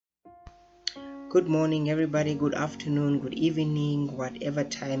Good morning, everybody. Good afternoon, good evening, whatever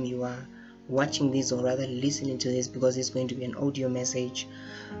time you are watching this, or rather listening to this, because it's going to be an audio message.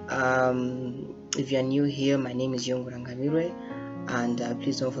 If you are new here, my name is Jeungura Ngavirue, and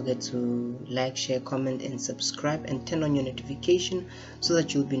please don't forget to like, share, comment, and subscribe, and turn on your notification so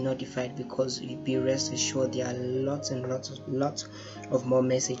that you'll be notified, because you'll be rest assured there are lots and lots of more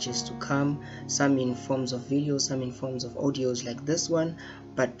messages to come, some in forms of videos, some in forms of audios like this one.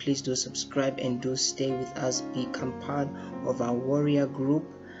 But please do subscribe and do stay with us, become part of our warrior group,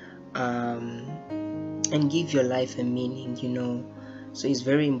 and give your life a meaning, So it's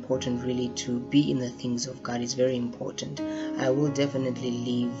very important really to be in the things of God. It's very important. I will definitely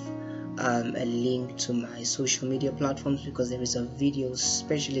leave a link to my social media platforms, because there is a video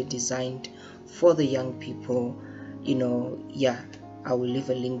specially designed for the young people. I will leave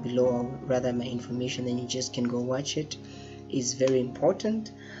a link below, or rather my information, then you just can go watch it. Is very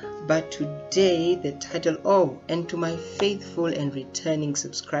important. But today the title, and to my faithful and returning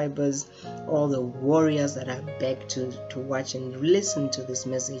subscribers, all the warriors that are back to watch and listen to this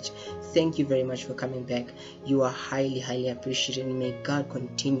message, thank you very much for coming back. You are highly appreciated. May God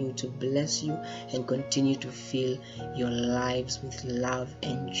continue to bless you and continue to fill your lives with love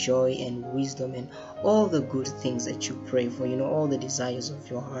and joy and wisdom and all the good things that you pray for, all the desires of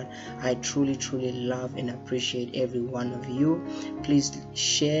your heart. I truly love and appreciate every one of you. Please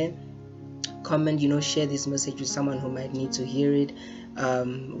share, comment, share this message with someone who might need to hear it,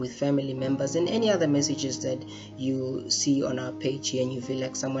 with family members, and any other messages that you see on our page here and you feel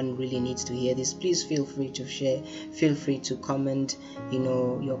like someone really needs to hear this. Please feel free to share, feel free to comment.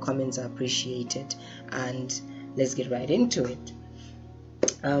 Your comments are appreciated. And let's get right into it.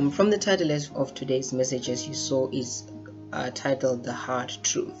 From the title of today's message, as you saw, is titled The Hard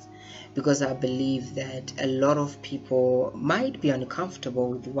Truth, because I believe that a lot of people might be uncomfortable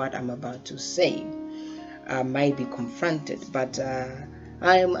with what I'm about to say, might be confronted, but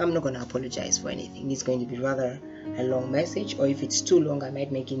I'm not going to apologize for anything. It's going to be rather a long message, or if it's too long, I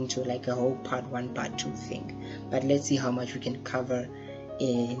might make it into like a whole part 1, part 2 thing. But let's see how much we can cover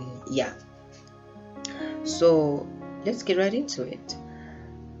so let's get right into it.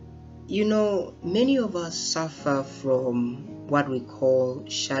 Many of us suffer from what we call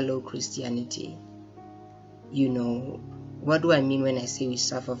shallow Christianity. What do I mean when I say we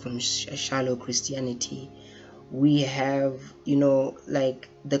suffer from shallow Christianity? We have, like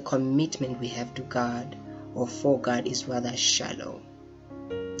the commitment we have to God or for God is rather shallow.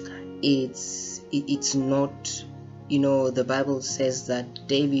 It's not, the Bible says that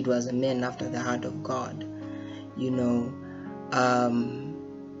David was a man after the heart of God,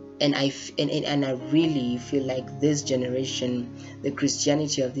 and I really feel like this generation, the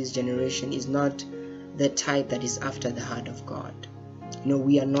Christianity of this generation, is not the type that is after the heart of God.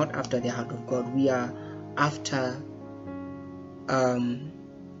 We are not after the heart of God. We are after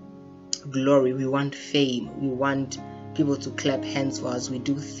glory. We want fame. We want people to clap hands for us. We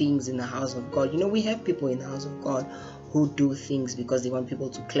do things in the house of God. We have people in the house of God who do things because they want people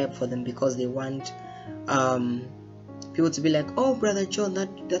to clap for them, because they want people to be like, oh, Brother John, that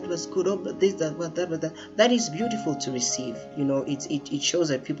was good. Oh, but this, that is beautiful to receive. It shows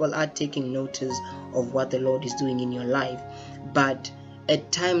that people are taking notice of what the Lord is doing in your life. But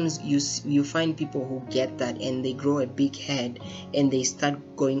at times you find people who get that, and they grow a big head, and they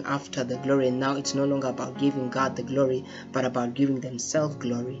start going after the glory. And now it's no longer about giving God the glory, but about giving themselves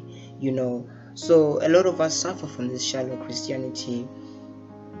glory. So a lot of us suffer from this shallow Christianity,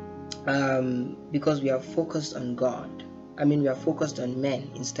 because we are focused on God. We are focused on men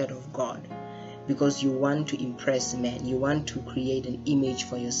instead of God, because you want to impress men. You want to create an image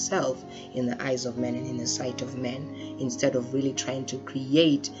for yourself in the eyes of men and in the sight of men, instead of really trying to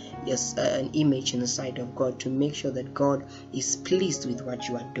create an image in the sight of God, to make sure that God is pleased with what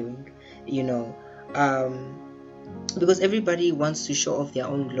you are doing. Because everybody wants to show off their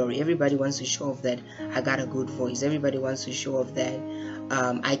own glory. Everybody wants to show off that I got a good voice. Everybody wants to show off that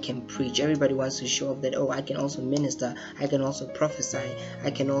I can preach. Everybody wants to show off that, oh, I can also minister. I can also prophesy.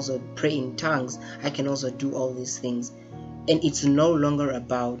 I can also pray in tongues. I can also do all these things. And it's no longer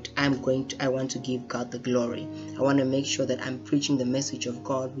about I want to give God the glory. I want to make sure that I'm preaching the message of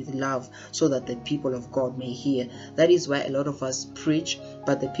God with love, so that the people of God may hear. That is why a lot of us preach,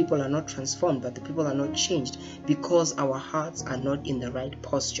 but the people are not transformed, but the people are not changed, because our hearts are not in the right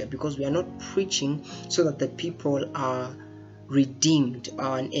posture, because we are not preaching so that the people are redeemed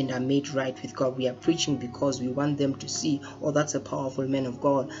and are made right with God. We are preaching because we want them to see, oh, that's a powerful man of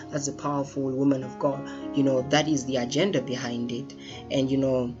God, that's a powerful woman of God. That is the agenda behind it. And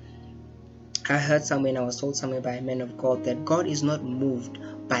I heard somewhere, and I was told somewhere by a man of God, that God is not moved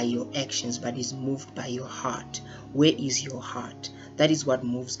by your actions, but is moved by your heart. Where is your heart? That is what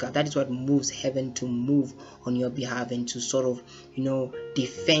moves God. That is what moves heaven to move on your behalf and to sort of,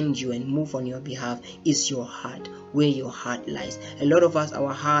 defend you and move on your behalf, is your heart, where your heart lies. A lot of us,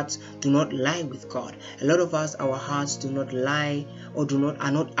 our hearts do not lie with God. A lot of us, our hearts do not lie, or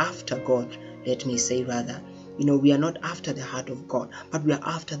are not after God, let me say rather. We are not after the heart of God, but we are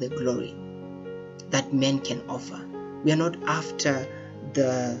after the glory that men can offer. We are not after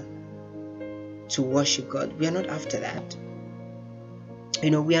to worship God. We are not after that.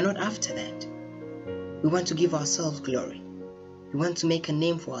 We are not after that. We want to give ourselves glory. We want to make a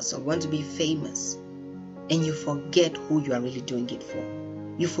name for ourselves. We want to be famous. And you forget who you are really doing it for.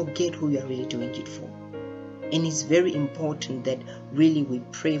 You forget who you are really doing it for. And it's very important that really we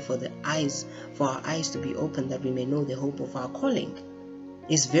pray for our eyes to be open, that we may know the hope of our calling.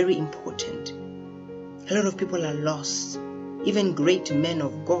 It's very important. A lot of people are lost. Even great men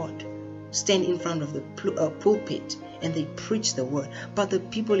of God stand in front of the pulpit and they preach the word, but the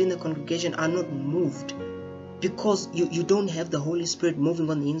people in the congregation are not moved, because you don't have the Holy Spirit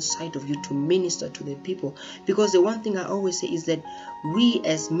moving on the inside of you to minister to the people. Because the one thing I always say is that we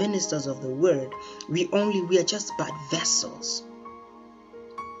as ministers of the word, we are just bad vessels.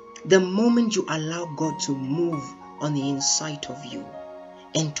 The moment you allow God to move on the inside of you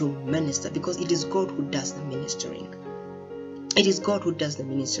and to minister, because it is God who does the ministering. It is God who does the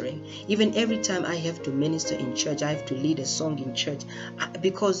ministering. Even every time I have to minister in church, I have to lead a song in church,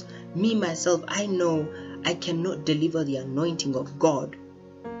 because me myself, I know I cannot deliver the anointing of God.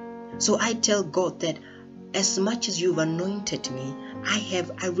 So I tell God that as much as you've anointed me,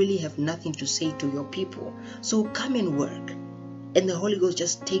 I really have nothing to say to your people. So come and work. And the Holy Ghost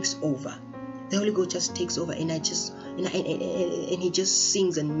just takes over. The Holy Ghost just takes over, and he just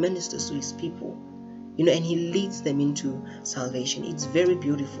sings and ministers to his people. And he leads them into salvation. It's very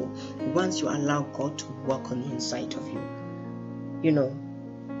beautiful once you allow God to work on the inside of you.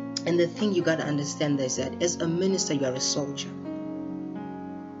 And the thing you got to understand is that as a minister, you are a soldier.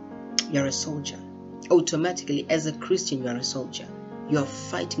 You are a soldier. Automatically, as a Christian, you are a soldier. You are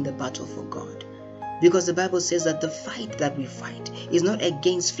fighting the battle for God. Because the Bible says that the fight that we fight is not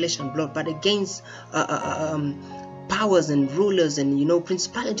against flesh and blood, but against powers and rulers and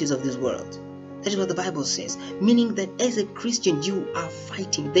principalities of this world. That is what the Bible says. Meaning that as a Christian, you are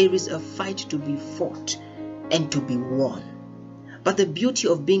fighting. There is a fight to be fought and to be won. But the beauty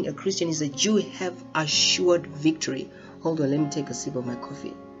of being a Christian is that you have assured victory. Hold on, let me take a sip of my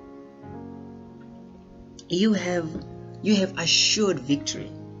coffee. You have assured victory.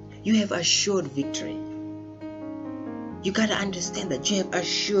 You have assured victory. You got to understand that you have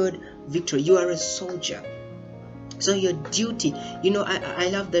assured victory. You are a soldier. So your duty, I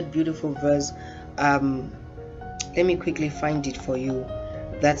love that beautiful verse. Let me quickly find it for you.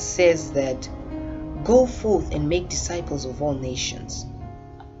 That says that, go forth and make disciples of all nations.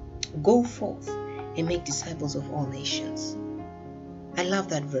 Go forth and make disciples of all nations. I love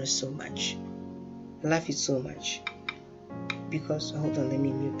that verse so much. I love it so much. Because, hold on, let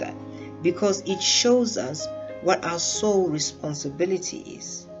me mute that. Because it shows us what our sole responsibility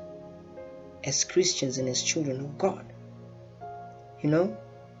is as Christians and as children of God.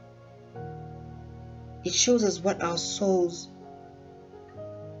 It shows us what our soul's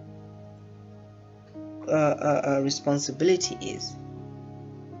responsibility is.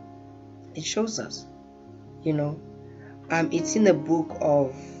 It shows us, it's in the book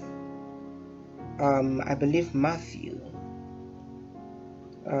of I believe Matthew,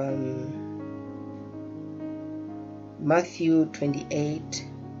 Matthew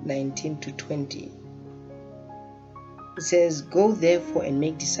 28:19-20. It says, go therefore and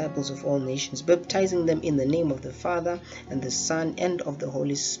make disciples of all nations, baptizing them in the name of the Father and the Son and of the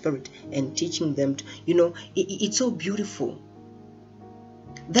Holy Spirit, and teaching them to, it's so beautiful.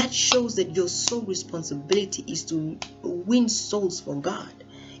 That shows that your sole responsibility is to win souls for God,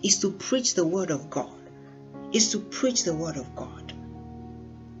 is to preach the word of God, is to preach the word of God.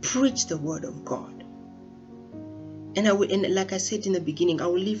 Preach the word of God. And like I said in the beginning, I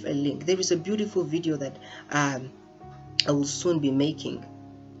will leave a link. There is a beautiful video that I will soon be making,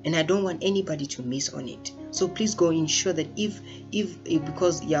 and I don't want anybody to miss on it. So please go ensure that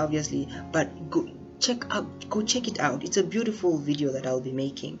go check it out. It's a beautiful video that I'll be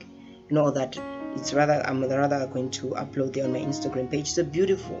making. That I'm rather going to upload there on my Instagram page. It's a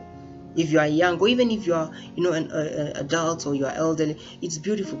beautiful. If you are young, or even if you are an adult or you are elderly, it's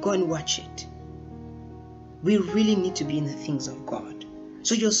beautiful. Go and watch it. We really need to be in the things of God.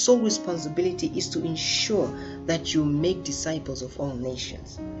 So your sole responsibility is to ensure that you make disciples of all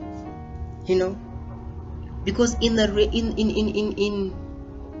nations. Because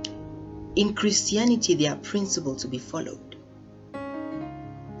In Christianity, there are principles to be followed.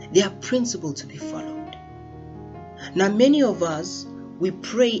 There are principles to be followed. Now, many of us, we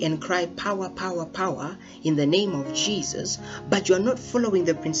pray and cry power, power, power in the name of Jesus, but you are not following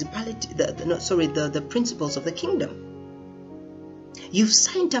the the principles of the kingdom. You've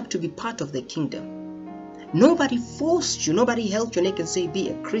signed up to be part of the kingdom. Nobody forced you. Nobody held your neck and said, be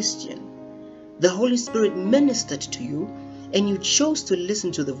a Christian. The Holy Spirit ministered to you, and you chose to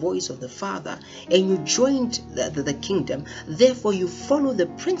listen to the voice of the Father, and you joined the kingdom. Therefore, you follow the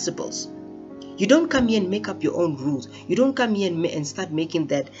principles. You don't come here and make up your own rules. You don't come here and start making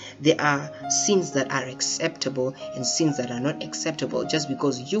that there are sins that are acceptable and sins that are not acceptable just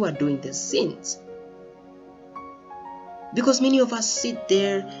because you are doing the sins. Because many of us sit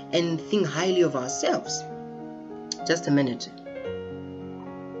there and think highly of ourselves. Just a minute.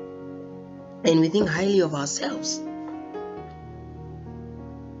 And we think highly of ourselves.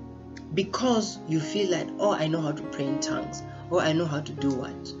 Because you feel like, oh, I know how to pray in tongues. Oh, I know how to do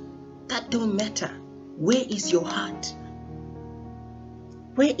what. That don't matter. Where is your heart?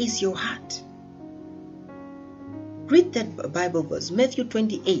 Where is your heart? Read that Bible verse, Matthew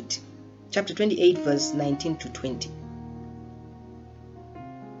 28, chapter 28, verse 19 to 20.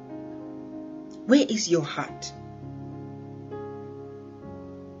 Where is your heart?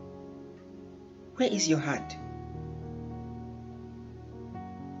 Where is your heart?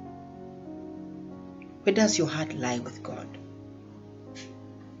 Where does your heart lie with God?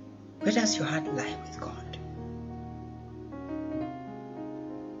 Where does your heart lie with God?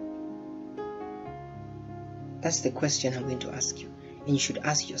 That's the question I'm going to ask you. And you should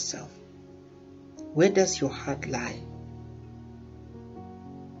ask yourself, where does your heart lie?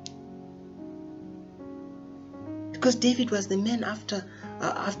 Because David was the man after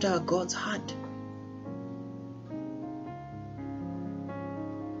God's heart.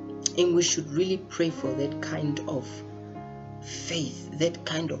 And we should really pray for that kind of faith, that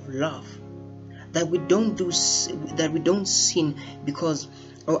kind of love, that we don't sin because,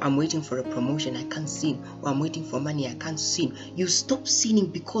 oh, I'm waiting for a promotion, I can't sin, or I'm waiting for money, I can't sin. You stop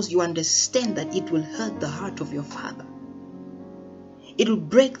sinning because you understand that it will hurt the heart of your Father. It will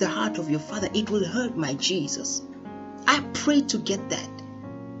break the heart of your Father. It will hurt my Jesus. I pray to get that.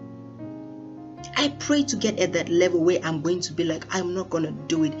 I pray to get at that level where I'm going to be like, I'm not going to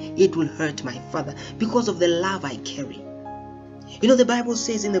do it. It will hurt my Father because of the love I carry. You know, the Bible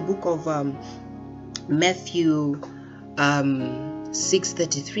says in the book of Matthew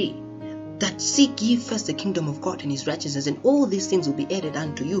 6:33 that seek ye first the kingdom of God and his righteousness, and all these things will be added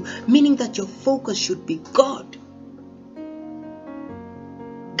unto you, meaning that your focus should be God.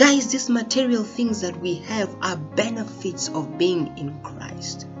 Guys, these material things that we have are benefits of being in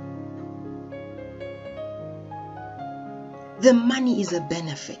Christ. The money is a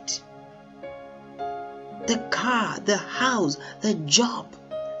benefit. The car, the house, the job,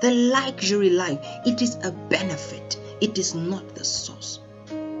 the luxury life, it is a benefit. It is not the source.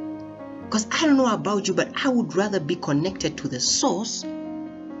 Because I don't know about you, but I would rather be connected to the source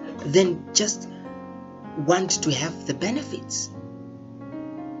than just want to have the benefits.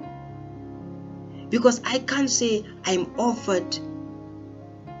 Because I can't say I'm offered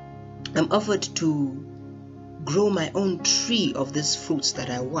to grow my own tree of these fruits that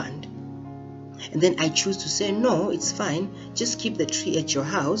I want, and then I choose to say, no, it's fine, just keep the tree at your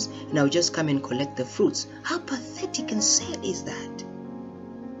house and I'll just come and collect the fruits. How pathetic and sad is that?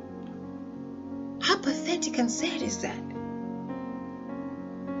 How pathetic and sad is that?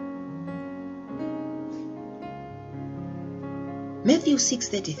 Matthew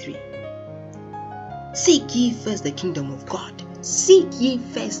 6:33. Seek ye first the kingdom of God. Seek ye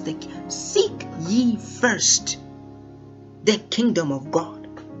first the kingdom of God.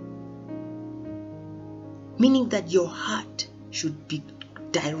 Meaning that your heart should be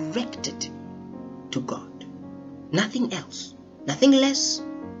directed to God. Nothing else. Nothing less.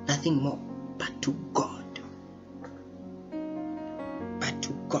 Nothing more. But to God. But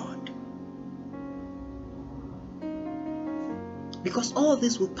to God. Because all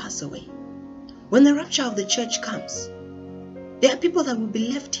this will pass away. When the rapture of the church comes, there are people that will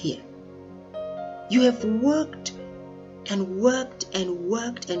be left here. You have worked and worked and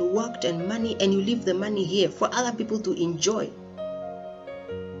worked and worked and money, and you leave the money here for other people to enjoy.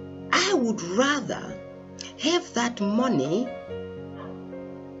 I would rather have that money.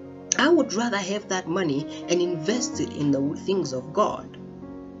 I would rather have that money and invest it in the things of God.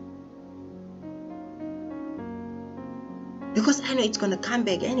 Because I know it's going to come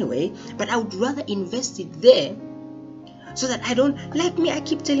back anyway, but I would rather invest it there so that I don't, like me, I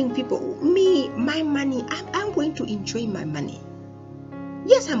keep telling people, my money, I'm going to enjoy my money.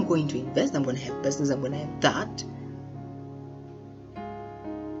 Yes, I'm going to invest. I'm going to have business. I'm going to have that.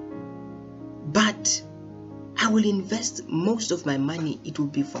 But I will invest most of my money. It will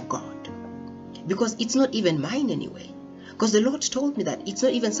be for God. Because it's not even mine anyway. Because the Lord told me that. It's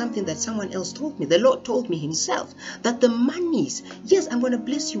not even something that someone else told me. The Lord told me himself that the monies, yes, I'm going to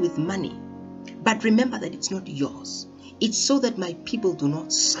bless you with money. But remember that it's not yours. It's so that my people do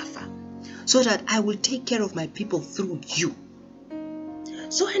not suffer. So that I will take care of my people through you.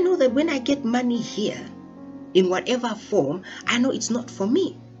 So I know that when I get money here, in whatever form, I know it's not for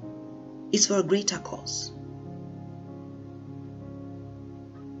me. It's for a greater cause.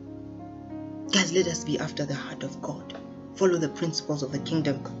 Guys, let us be after the heart of God. Follow the principles of the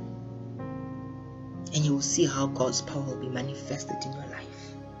kingdom. And you will see how God's power will be manifested in your life.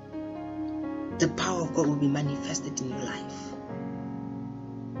 The power of God will be manifested in your life.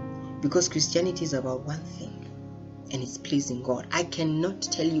 Because Christianity is about one thing. And it's pleasing God. I cannot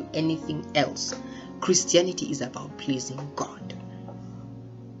tell you anything else. Christianity is about pleasing God.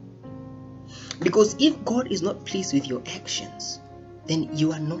 Because if God is not pleased with your actions, then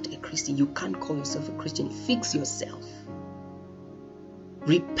you are not a Christian. You can't call yourself a Christian. Fix yourself.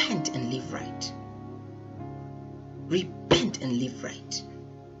 Repent and live right. Repent and live right.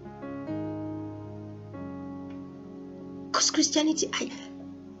 Because Christianity,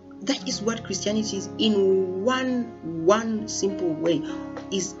 that is what Christianity is in one simple way,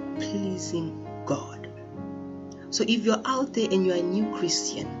 is pleasing God. So if you're out there and you're a new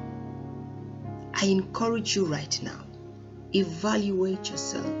Christian, I encourage you right now, evaluate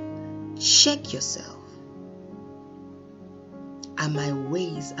yourself, check yourself. Are my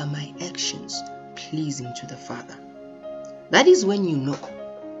ways, are my actions pleasing to the Father? That is when you know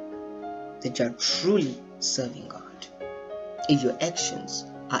that you are truly serving God. If your actions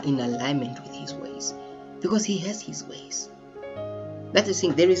are in alignment with his ways, because he has his ways. That's the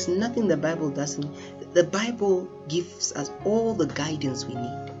thing. There is nothing the Bible doesn't. The Bible gives us all the guidance we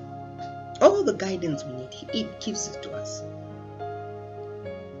need. All the guidance we need, it gives it to us.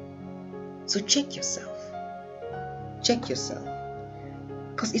 So check yourself. Check yourself.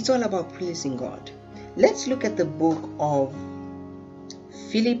 Because it's all about pleasing God. Let's look at the book of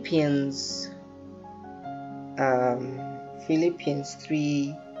Philippians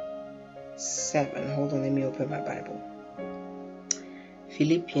 3:7. Hold on, let me open my Bible.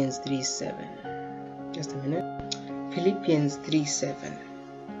 Philippians 3:7. Just a minute. Philippians 3:7.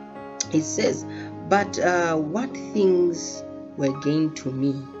 It says, but what things were gained to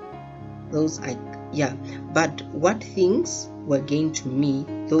me, but what things were gained to me,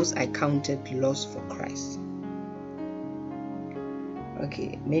 those I counted loss for Christ.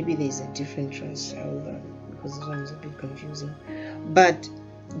 Okay, maybe there's a different translation, because this one is a bit confusing. But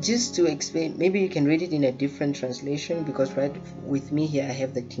just to explain, maybe you can read it in a different translation, because right with me here I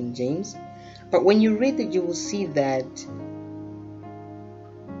have the King James. But when you read it, you will see that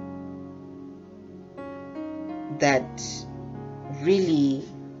really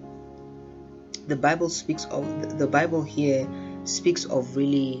the Bible here speaks of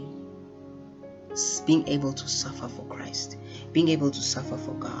really being able to suffer for Christ, being able to suffer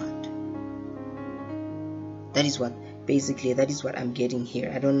for God. That is what I'm getting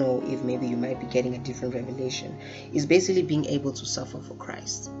here. I don't know if maybe you might be getting a different revelation. It's basically being able to suffer for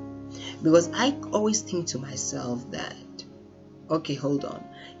Christ. Because I always think to myself that, okay, hold on.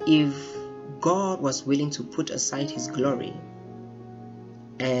 If God was willing to put aside his glory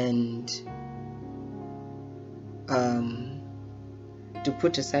and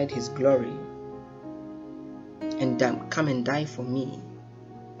come and die for me,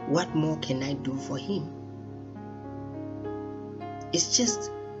 what more can I do for him? It's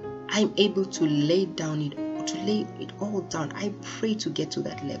just I'm able to lay it all down. I pray to get to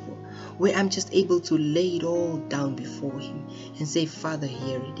that level where I'm just able to lay it all down before him and say, Father,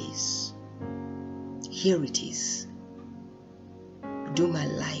 here it is. Here it is. Do my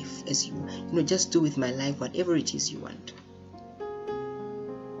life as you just do with my life whatever it is you want.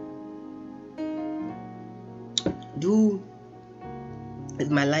 Do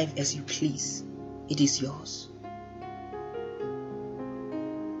with my life as you please. It is yours.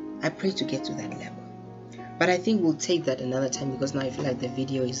 I pray to get to that level. But I think we'll take that another time, because now I feel like the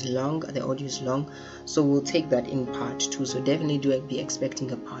video is long, the audio is long, so we'll take that in part 2. So definitely do be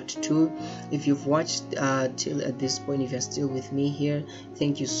expecting a part 2. If you've watched till at this point, if you're still with me here,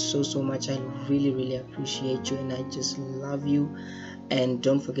 thank you so much. I really appreciate you, and I just love you. And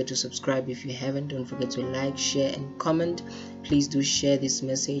don't forget to subscribe if you haven't. Don't forget to like, share, and comment. Please do share this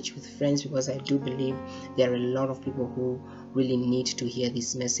message with friends, because I do believe there are a lot of people who really need to hear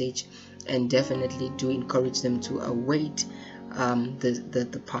this message. And definitely do encourage them to await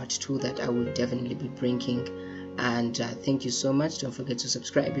the part 2 that I will definitely be bringing. And thank you so much. Don't forget to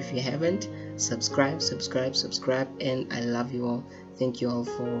subscribe if you haven't. Subscribe, and I love you all. Thank you all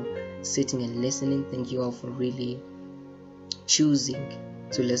for sitting and listening. Thank you all for really choosing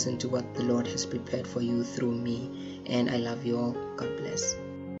to listen to what the Lord has prepared for you through me. And I love you all. God bless.